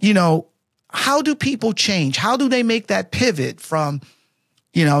 You know, how do people change? How do they make that pivot from,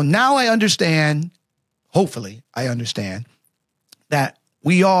 you know, now I understand, hopefully I understand that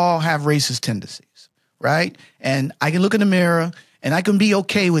we all have racist tendencies, right? And I can look in the mirror and I can be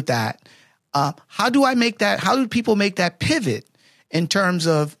okay with that. How do people make that pivot in terms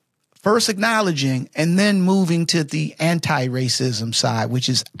of first acknowledging and then moving to the anti-racism side, which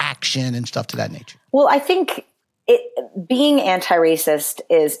is action and stuff to that nature? Well, I think being anti-racist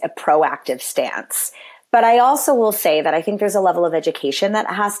is a proactive stance. But I also will say that I think there's a level of education that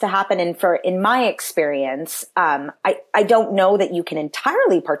has to happen. And in my experience, I don't know that you can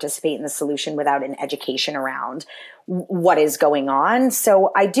entirely participate in the solution without an education around what is going on.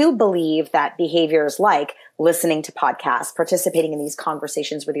 So I do believe that behaviors like listening to podcasts, participating in these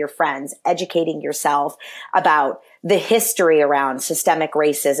conversations with your friends, educating yourself about the history around systemic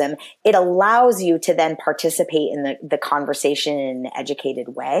racism, it allows you to then participate in the conversation in an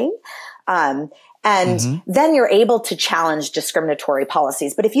educated way. Then you're able to challenge discriminatory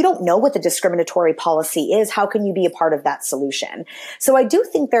policies. But if you don't know what the discriminatory policy is, how can you be a part of that solution? So I do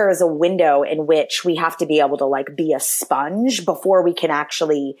think there is a window in which we have to be able to like be a sponge before we can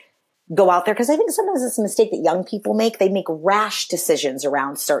actually go out there. Cause I think sometimes it's a mistake that young people make. They make rash decisions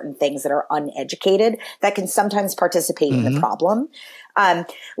around certain things that are uneducated that can sometimes participate in the problem.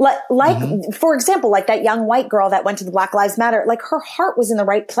 For example, like that young white girl that went to the Black Lives Matter, like her heart was in the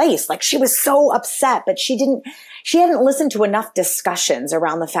right place. Like she was so upset, but she hadn't listened to enough discussions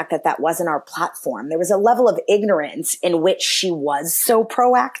around the fact that that wasn't our platform. There was a level of ignorance in which she was so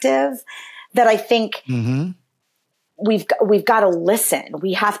proactive that I think we've got to listen.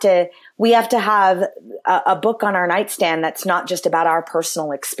 We have to have a book on our nightstand that's not just about our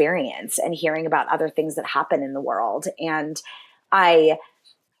personal experience and hearing about other things that happen in the world. But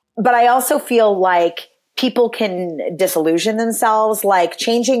I also feel like people can disillusion themselves. Like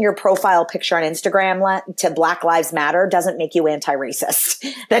changing your profile picture on Instagram to Black Lives Matter doesn't make you anti-racist.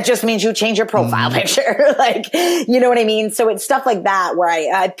 That just means you change your profile picture. Like, you know what I mean? So it's stuff like that where I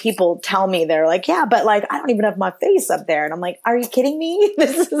had people tell me, they're like, yeah, but like, I don't even have my face up there. And I'm like, are you kidding me?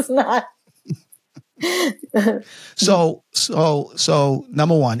 This is not. So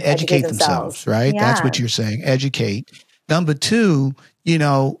number one, educate themselves, right? Yeah. That's what you're saying. Educate. Number two, you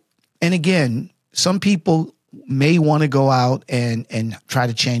know, and again, some people may want to go out and try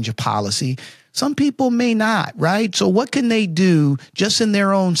to change a policy. Some people may not, right? So what can they do just in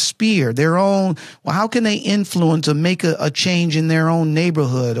their own sphere, how can they influence or make a change in their own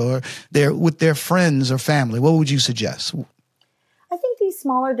neighborhood or with their friends or family? What would you suggest? I think these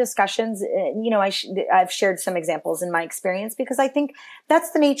smaller discussions, you know, I've shared some examples in my experience because I think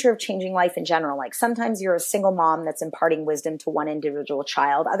that's the nature of changing life in general. Like sometimes you're a single mom that's imparting wisdom to one individual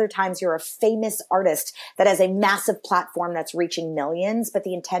child. Other times you're a famous artist that has a massive platform that's reaching millions, but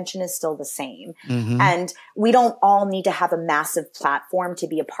the intention is still the same. Mm-hmm. And we don't all need to have a massive platform to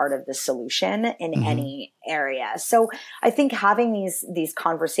be a part of the solution in any area. So I think having these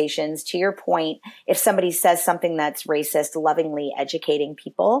conversations, to your point, if somebody says something that's racist, lovingly educating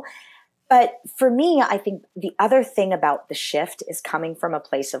people. But for me, I think the other thing about the shift is coming from a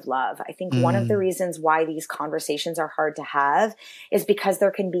place of love. I think one of the reasons why these conversations are hard to have is because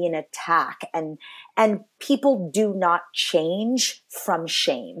there can be an attack and people do not change from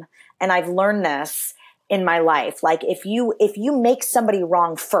shame. And I've learned this in my life. Like if you make somebody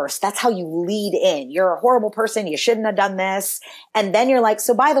wrong first, that's how you lead in. You're a horrible person. You shouldn't have done this. And then you're like,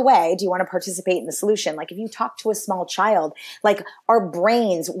 so by the way, do you want to participate in the solution? Like if you talk to a small child, like our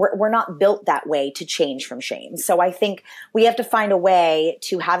brains, we're not built that way to change from shame. So I think we have to find a way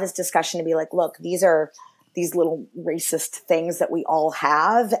to have this discussion to be like, look, these are these little racist things that we all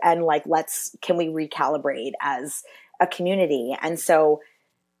have. And like, can we recalibrate as a community? And so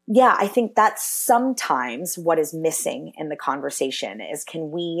yeah, I think that's sometimes what is missing in the conversation is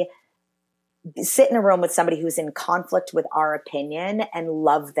can we sit in a room with somebody who's in conflict with our opinion and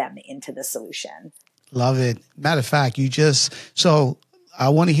love them into the solution? Love it. Matter of fact, so I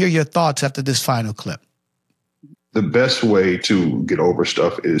want to hear your thoughts after this final clip. The best way to get over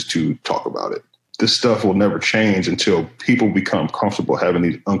stuff is to talk about it. This stuff will never change until people become comfortable having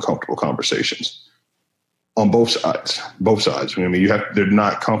these uncomfortable conversations. On both sides. I mean, they're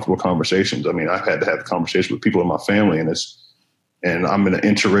not comfortable conversations. I mean, I've had to have conversations with people in my family and I'm in an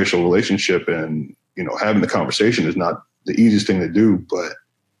interracial relationship and, you know, having the conversation is not the easiest thing to do, but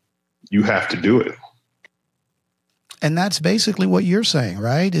you have to do it. And that's basically what you're saying,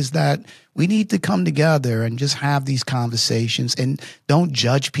 right? Is that we need to come together and just have these conversations and don't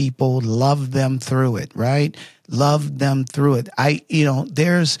judge people, love them through it, right? Love them through it.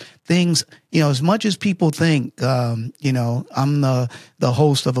 There's things, as much as people think, I'm the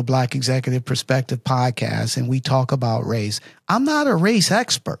host of a Black Executive Perspective podcast and we talk about race. I'm not a race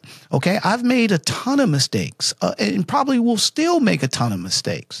expert. Okay. I've made a ton of mistakes and probably will still make a ton of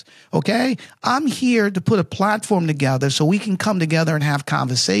mistakes. Okay. I'm here to put a platform together so we can come together and have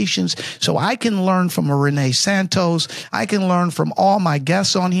conversations. So I can learn from a Renee Santos. I can learn from all my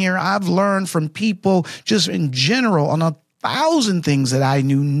guests on here. I've learned from people just in general on 1,000 things that I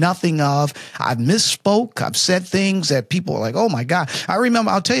knew nothing of. I've misspoke. I've said things that people are like, oh my God. I remember,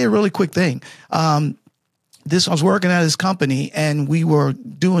 I'll tell you a really quick thing. I was working at this company and we were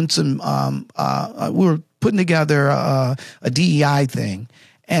doing we were putting together a DEI thing.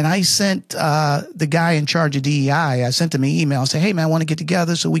 And I sent the guy in charge of DEI, I sent him an email and said, hey, man, I want to get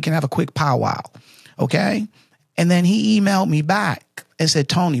together so we can have a quick powwow. Okay. And then he emailed me back and said,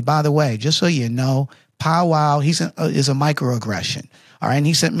 Tony, by the way, just so you know, powwow is a microaggression. All right. And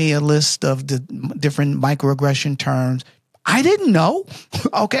he sent me a list of the different microaggression terms. I didn't know.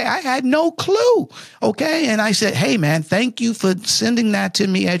 Okay. I had no clue. Okay. And I said, hey, man, thank you for sending that to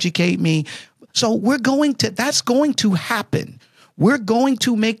me, educate me. So that's going to happen. We're going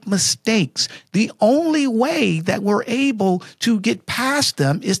to make mistakes. The only way that we're able to get past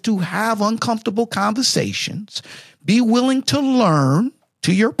them is to have uncomfortable conversations, be willing to learn,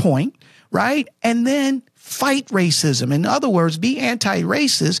 to your point, right? And then fight racism. In other words, be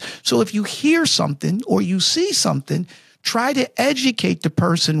anti-racist. So if you hear something or you see something, try to educate the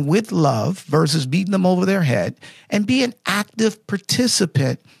person with love versus beating them over their head and be an active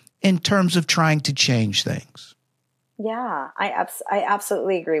participant in terms of trying to change things. Yeah, I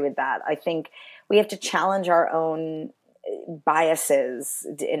absolutely agree with that. I think we have to challenge our own biases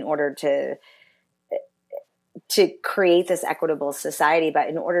in order to create this equitable society. But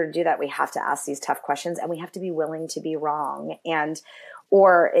in order to do that, we have to ask these tough questions and we have to be willing to be wrong. And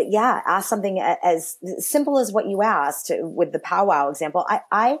Or ask something as simple as what you asked with the powwow example.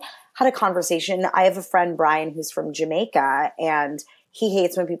 I had a conversation. I have a friend, Brian, who's from Jamaica, and he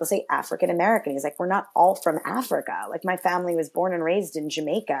hates when people say African American. He's like, we're not all from Africa. Like, my family was born and raised in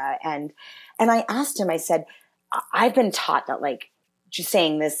Jamaica. And I asked him, I said, I've been taught that, like, just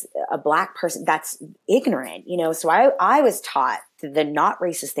saying this, a Black person, that's ignorant, So I was taught the not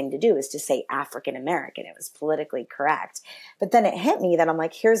racist thing to do is to say African American. It was politically correct. But then it hit me that I'm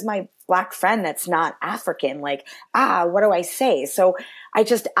like, here's my Black friend that's not African. Like, what do I say? So I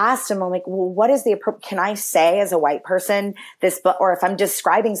just asked him, I'm like, well, what is the appropriate, can I say as a white person this, or if I'm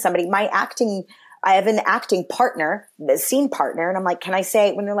describing somebody, I have an acting partner, the scene partner. And I'm like, can I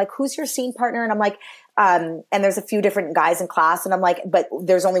say, when they're like, who's your scene partner? And I'm like, and there's a few different guys in class, and I'm like, but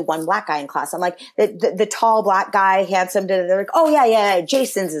there's only one Black guy in class. I'm like, the tall Black guy, handsome. They're like, oh yeah,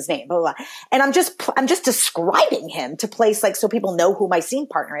 Jason's his name, blah, blah, blah. And I'm just describing him to place, like, so people know who my scene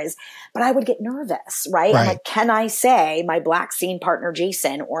partner is. But I would get nervous, right? I'm like, can I say my Black scene partner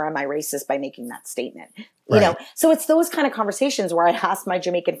Jason, or am I racist by making that statement? You know, so it's those kind of conversations where I asked my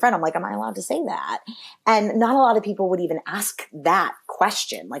Jamaican friend, I'm like, am I allowed to say that? And not a lot of people would even ask that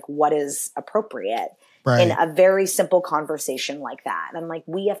question, like, what is appropriate in a very simple conversation like that? And I'm like,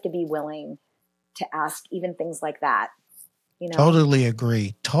 we have to be willing to ask even things like that. Totally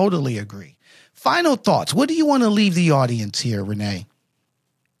agree. Final thoughts. What do you want to leave the audience here, Renee?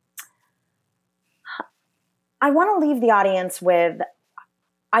 I want to leave the audience with,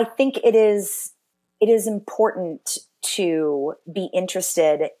 I think it is important to be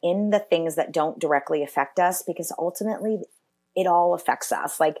interested in the things that don't directly affect us, because ultimately it all affects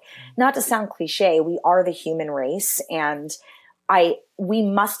us. Like, not to sound cliche, we are the human race, and we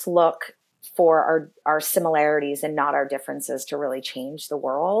must look for our similarities and not our differences to really change the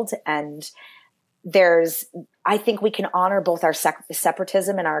world. And I think we can honor both our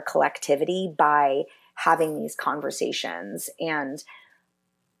separatism and our collectivity by having these conversations. And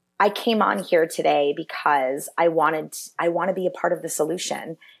I came on here today because I want to be a part of the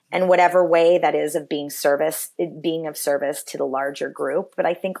solution, and whatever way that is of being of service to the larger group. But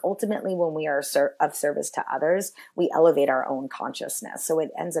I think ultimately when we are of service to others, we elevate our own consciousness. So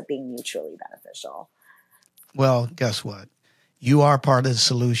it ends up being mutually beneficial. Well, guess what? You are part of the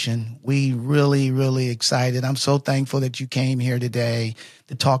solution. We really, really excited. I'm so thankful that you came here today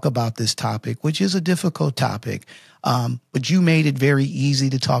to talk about this topic, which is a difficult topic. But you made it very easy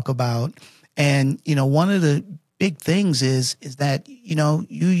to talk about. And, one of the big things is that, you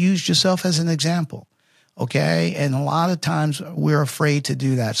used yourself as an example. Okay. And a lot of times we're afraid to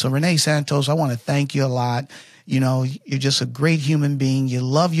do that. So Renee Santos, I want to thank you a lot. You're just a great human being. You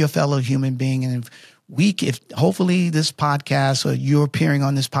love your fellow human being. And if hopefully this podcast, or you're appearing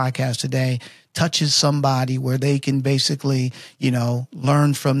on this podcast today, touches somebody where they can basically,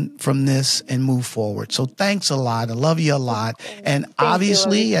 learn from this and move forward. So thanks a lot. I love you a lot. And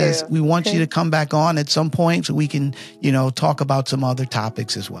obviously, as we want you to come back on at some point so we can, talk about some other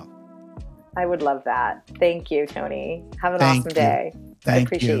topics as well. I would love that. Thank you, Tony. Have an awesome day. I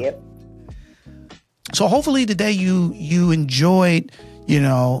appreciate you. So hopefully today you enjoyed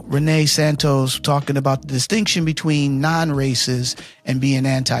Renee Santos talking about the distinction between non-racist and being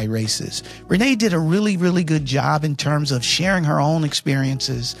anti-racist. Renee did a really, really good job in terms of sharing her own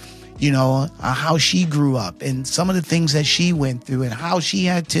experiences, how she grew up and some of the things that she went through and how she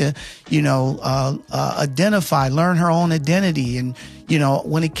had to, learn her own identity. And,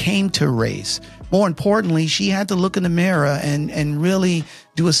 when it came to race, more importantly, she had to look in the mirror and really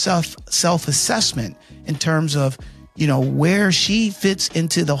do a self-assessment in terms of, where she fits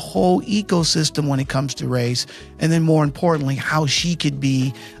into the whole ecosystem when it comes to race. And then more importantly, how she could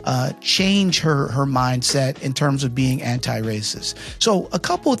change her mindset in terms of being anti-racist. So a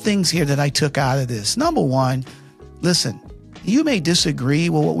couple of things here that I took out of this. Number one, listen, you may disagree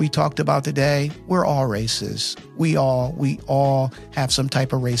with what we talked about today. We're all racist. We all have some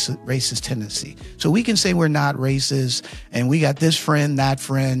type of racist tendency. So we can say we're not racist and we got this friend, that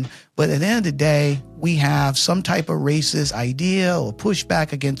friend. But at the end of the day, we have some type of racist idea or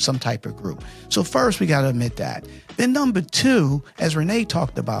pushback against some type of group. So first, we got to admit that. Then number two, as Renee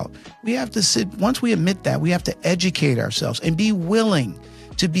talked about, once we admit that, we have to educate ourselves and be willing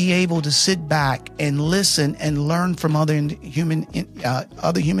to be able to sit back and listen and learn from other human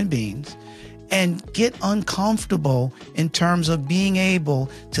beings and get uncomfortable in terms of being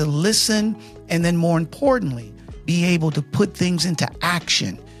able to listen and then more importantly, be able to put things into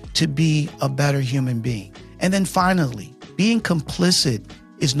action to be a better human being. And then finally, being complicit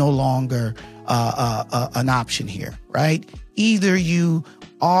is no longer an option here, right? Either you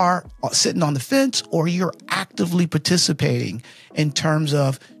are sitting on the fence or you're actively participating in terms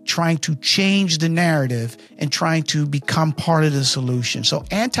of trying to change the narrative and trying to become part of the solution. So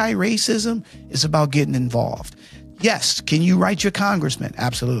anti-racism is about getting involved. Yes. Can you write your congressman?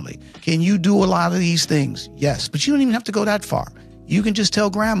 Absolutely. Can you do a lot of these things? Yes. But you don't even have to go that far. You can just tell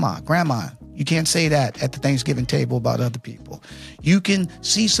grandma, you can't say that at the Thanksgiving table about other people. You can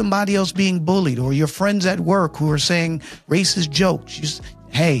see somebody else being bullied or your friends at work who are saying racist jokes.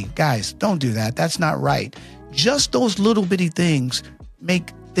 Hey, guys, don't do that. That's not right. Just those little bitty things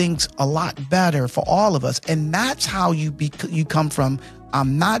make things a lot better for all of us. And that's how you come from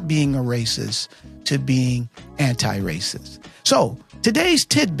I'm not being a racist to being anti-racist. So today's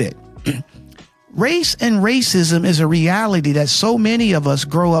tidbit. Race and racism is a reality that so many of us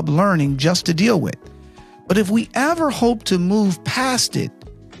grow up learning just to deal with. But if we ever hope to move past it,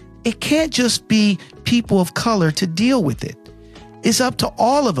 it can't just be people of color to deal with it. It's up to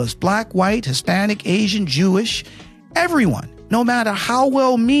all of us, Black, white, Hispanic, Asian, Jewish, everyone, no matter how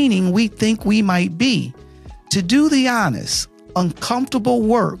well-meaning we think we might be, to do the honest, uncomfortable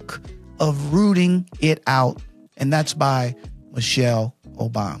work of rooting it out. And that's by Michelle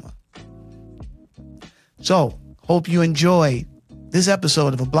Obama. So, hope you enjoyed this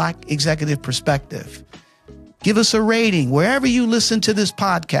episode of A Black Executive Perspective. Give us a rating wherever you listen to this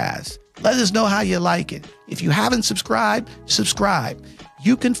podcast. Let us know how you like it. If you haven't subscribed, subscribe.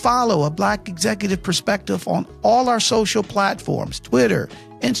 You can follow A Black Executive Perspective on all our social platforms, Twitter,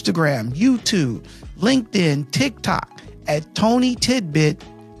 Instagram, YouTube, LinkedIn, TikTok, at Tony Tidbit,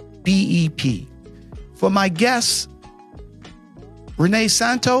 BEP. For my guests, Renee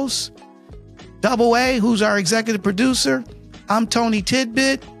Santos, Double A, who's our executive producer, I'm Tony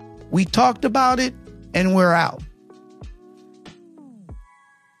Tidbit. We talked about it, and we're out.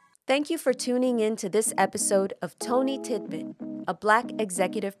 Thank you for tuning in to this episode of Tony Tidbit, A Black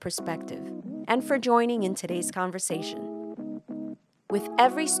Executive Perspective, and for joining in today's conversation. With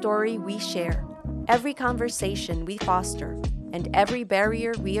every story we share, every conversation we foster, and every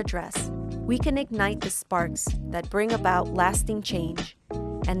barrier we address, we can ignite the sparks that bring about lasting change.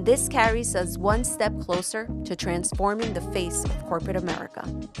 And this carries us one step closer to transforming the face of corporate America.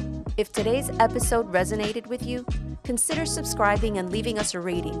 If today's episode resonated with you, consider subscribing and leaving us a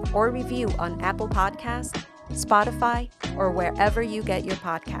rating or review on Apple Podcasts, Spotify, or wherever you get your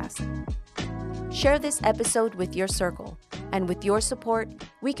podcasts. Share this episode with your circle, and with your support,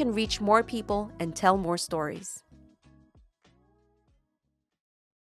 we can reach more people and tell more stories.